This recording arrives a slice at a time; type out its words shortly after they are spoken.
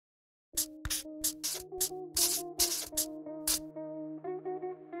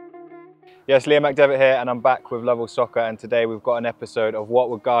Yes, Liam McDevitt here, and I'm back with Lovell Soccer, and today we've got an episode of What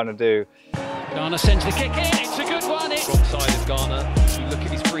Would Garner Do? Garner sends the kick in, it's a good one. Wrong side of Garner. If you look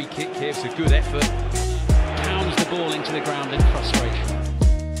at his free kick here, it's a good effort. Pounds the ball into the ground in frustration.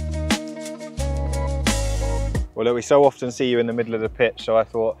 Well, look, we so often see you in the middle of the pitch, so I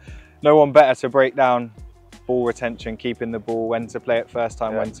thought no one better to break down ball retention, keeping the ball, when to play it first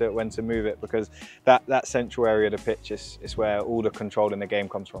time, when to move it, because that central area of the pitch is where all the control in the game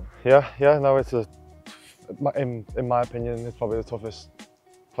comes from. No, it's in my opinion, it's probably the toughest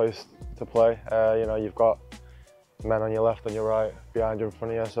place to play. You know, you've got men on your left and your right, behind you, in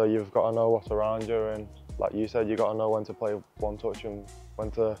front of you, so you've got to know what's around you, and like you said, you've got to know when to play one touch and when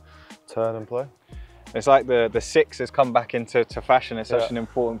to turn and play. It's like the six has come back into fashion. It's such an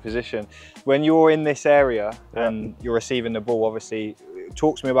important position. When you're in this area and you're receiving the ball, obviously,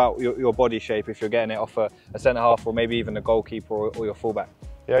 talk to me about your body shape if you're getting it off a centre half or maybe even a goalkeeper or your fullback.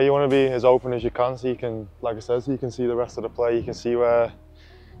 Yeah, you want to be as open as you can, so you can, like I said, so you can see the rest of the play. You can see where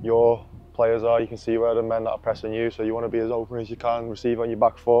your players are. You can see where the men that are pressing you. So you want to be as open as you can. Receive on your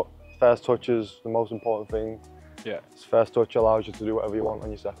back foot. First touch is the most important thing. Yeah. First touch allows you to do whatever you want on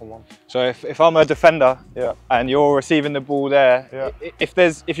your second one. So if I'm a defender and you're receiving the ball there,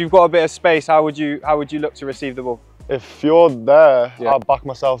 if you've got a bit of space, how would you look to receive the ball? If you're there, I'll back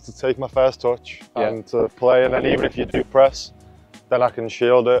myself to take my first touch and to play, and then even if you do press, then I can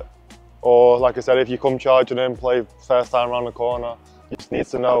shield it. Or like I said, if you come charging in, play first time around the corner, you just need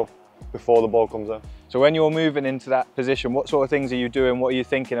to know before the ball comes in. So when you're moving into that position, what sort of things are you doing? What are you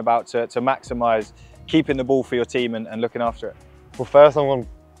thinking about to maximise keeping the ball for your team and looking after it? Well, first I'm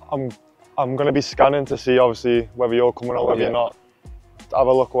going to be scanning to see obviously whether you're coming or whether you're not. Have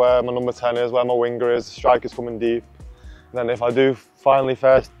a look where my number 10 is, where my winger is, striker's coming deep. And then if I do finally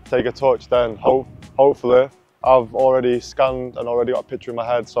first take a touch, then hopefully I've already scanned and already got a picture in my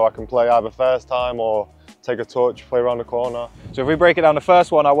head, so I can play either first time or take a touch, play around the corner. So if we break it down, the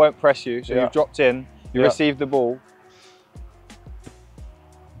first one I won't press you, so you've dropped in, you received the ball.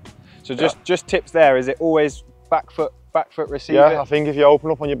 So just tips there, is it always back foot receive it? I think if you open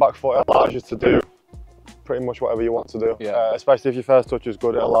up on your back foot, it allows you to do pretty much whatever you want to do. Especially if your first touch is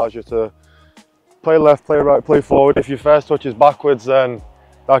good, it allows you to play left, play right, play forward. If your first touch is backwards, then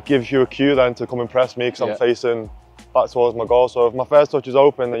that gives you a cue then to come and press me, because I'm facing back towards my goal. So if my first touch is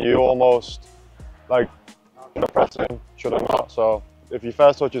open, then you almost like, should I press in, should I not? So if your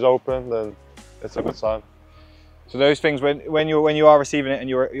first touch is open, then it's a good sign. So those things, when you are receiving it and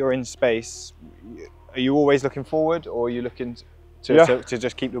you're in space, are you always looking forward, or are you looking to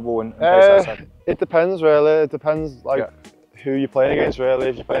just keep the ball and place outside? It depends really. It depends who you're playing against really.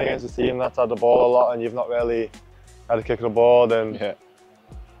 If you're playing against a team that's had the ball a lot and you've not really had a kick of the ball, then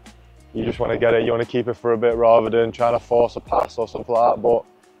you just want to get it. You want to keep it for a bit rather than trying to force a pass or something like that. But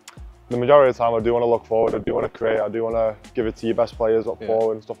the majority of the time, I do want to look forward. I do want to create. I do want to give it to your best players up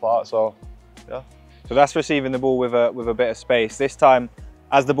forward and stuff like that. So So that's receiving the ball with a bit of space. This time,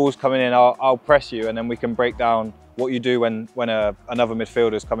 as the ball's coming in, I'll press you, and then we can break down what you do when another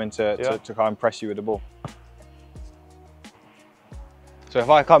midfielder's coming to try and press you with the ball. So if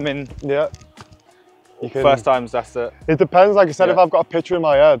I come in, first times that's the. It depends. Like I said, if I've got a picture in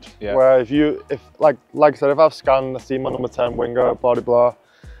my head, where if like I said, if I've scanned, I see my number 10 winger, blah blah blah.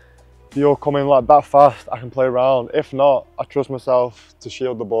 If you're coming like that fast, I can play around. If not, I trust myself to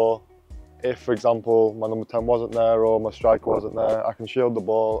shield the ball. If, for example, my number 10 wasn't there or my striker wasn't there, I can shield the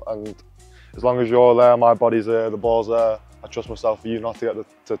ball, and as long as you're there, my body's there, the ball's there, I trust myself for you not to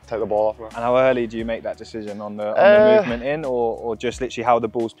take the ball off me. And how early do you make that decision on the movement in, or just literally how the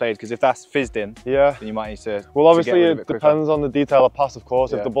ball's played? Because if that's fizzed in, then you might need to. Well, obviously it depends on the detail of pass, of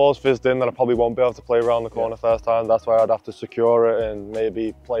course. If the ball's fizzed in, then I probably won't be able to play around the corner first time. That's why I'd have to secure it and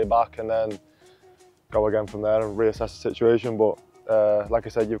maybe play back and then go again from there and reassess the situation. But like I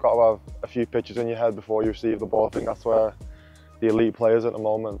said, you've got to have a few pitches in your head before you receive the ball. I think that's where the elite players at the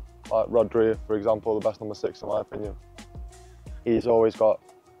moment, like Rodri, for example, the best number 6 in my opinion, he's always got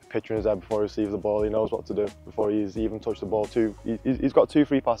a picture in his head before he receives the ball. He knows what to do before he's even touched the ball. He's got 2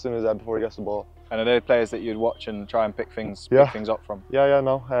 free passes in his head before he gets the ball. And are they players that you'd watch and try and pick things up from?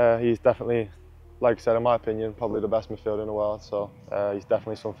 He's definitely, like I said, in my opinion, probably the best midfielder in the world. So he's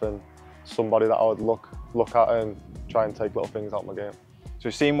definitely somebody that I would look at and try and take little things out of my game. So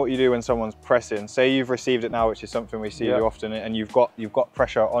we've seen what you do when someone's pressing. Say you've received it now, which is something we see you often, and you've got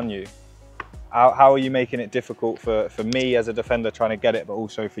pressure on you. How are you making it difficult for me as a defender trying to get it, but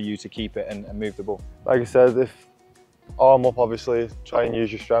also for you to keep it and move the ball? Like I said, if arm up, obviously, try and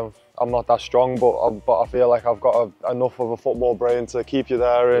use your strength. I'm not that strong, but I feel like I've got enough of a football brain to keep you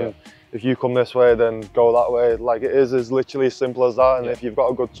there and if you come this way, then go that way. Like, it is as literally as simple as that. And if you've got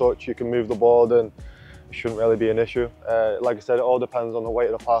a good touch, you can move the ball, then it shouldn't really be an issue. Like I said, it all depends on the weight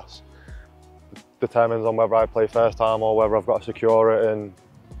of the pass. It determines on whether I play first time or whether I've got to secure it and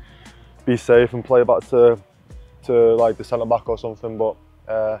be safe and play back to like the centre back or something. But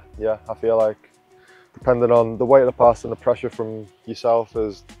yeah, I feel like depending on the weight of the pass and the pressure from yourself,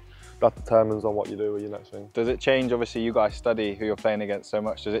 that determines on what you do with your next thing. Does it change? Obviously, you guys study who you're playing against so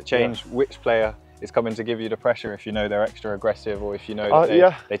much. Does it change which player is coming to give you the pressure if you know they're extra aggressive, or if you know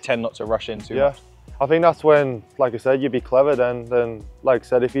that they tend not to rush in too much? I think that's when, like I said, you'd be clever then. Like I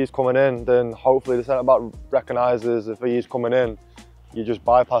said, if he's coming in, then hopefully the centre back recognises if he's coming in, you just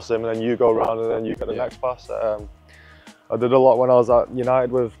bypass him and then you go round and then you get the next pass. I did a lot when I was at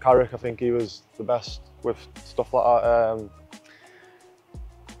United with Carrick. I think he was the best with stuff like that.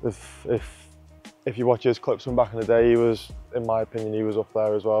 If you watch his clips from back in the day, he was, in my opinion, he was up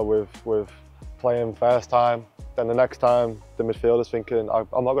there as well with playing first time. Then the next time, the midfielder's thinking,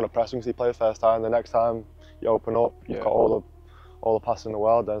 I'm not going to press him because he played first time. The next time you open up, you've got all the pass in the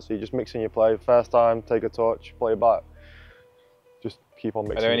world then. So you just mix in your play. First time, take a touch, play back. Just keep on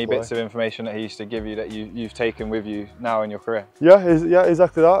mixing. Are there any bits of information that he used to give you that you've taken with you now in your career? Yeah,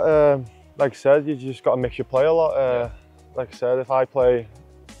 exactly that. Like I said, you just got to mix your play a lot. Like I said, if I play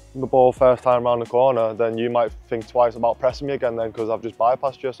the ball first time around the corner, then you might think twice about pressing me again then because I've just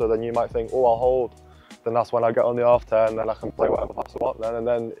bypassed you. So then you might think, oh, I'll hold. Then that's when I get on the half turn, then I can play whatever pass I want then. And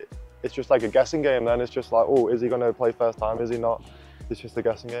then it's just like a guessing game then. It's just like, oh, is he going to play first time? Is he not? It's just a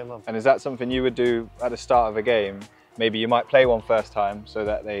guessing game then. And is that something you would do at the start of a game? Maybe you might play one first time so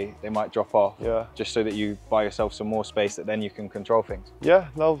that they might drop off, just so that you buy yourself some more space that then you can control things. Yeah,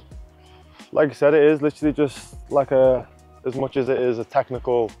 no, like I said, it is literally just like as much as it is a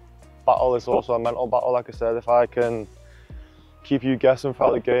technical battle, it's also a mental battle. Like I said, if I can keep you guessing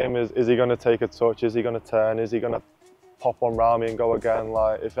throughout the game, is he going to take a touch, is he going to turn, is he going to pop one round me and go again?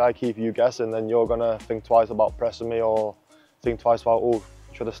 Like, if I keep you guessing, then you're going to think twice about pressing me or think twice about, oh,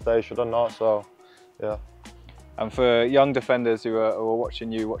 should I stay, should I not? So, yeah. And for young defenders who are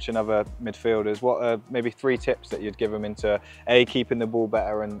watching you, watching other midfielders, what are maybe 3 tips that you'd give them into keeping the ball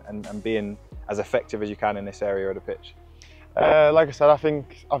better and being as effective as you can in this area of the pitch? Like I said, I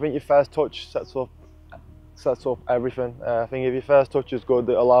think your first touch sets up everything. I think if your first touch is good,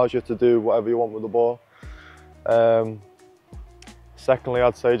 it allows you to do whatever you want with the ball. Secondly,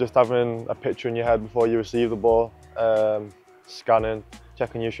 I'd say just having a picture in your head before you receive the ball, scanning,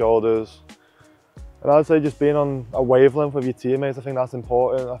 checking your shoulders. And I'd say just being on a wavelength with your teammates, I think that's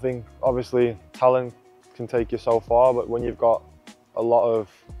important. I think obviously talent can take you so far, but when you've got a lot of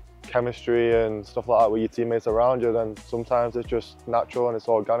chemistry and stuff like that with your teammates around you, then sometimes it's just natural and it's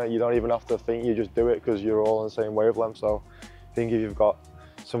organic. You don't even have to think, you just do it because you're all on the same wavelength. So I think if you've got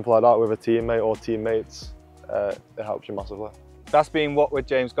something like that with a teammate or teammates, it helps you massively. That's been What Would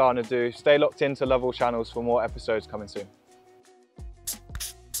James Garner Do? Stay locked into Lovell channels for more episodes coming soon.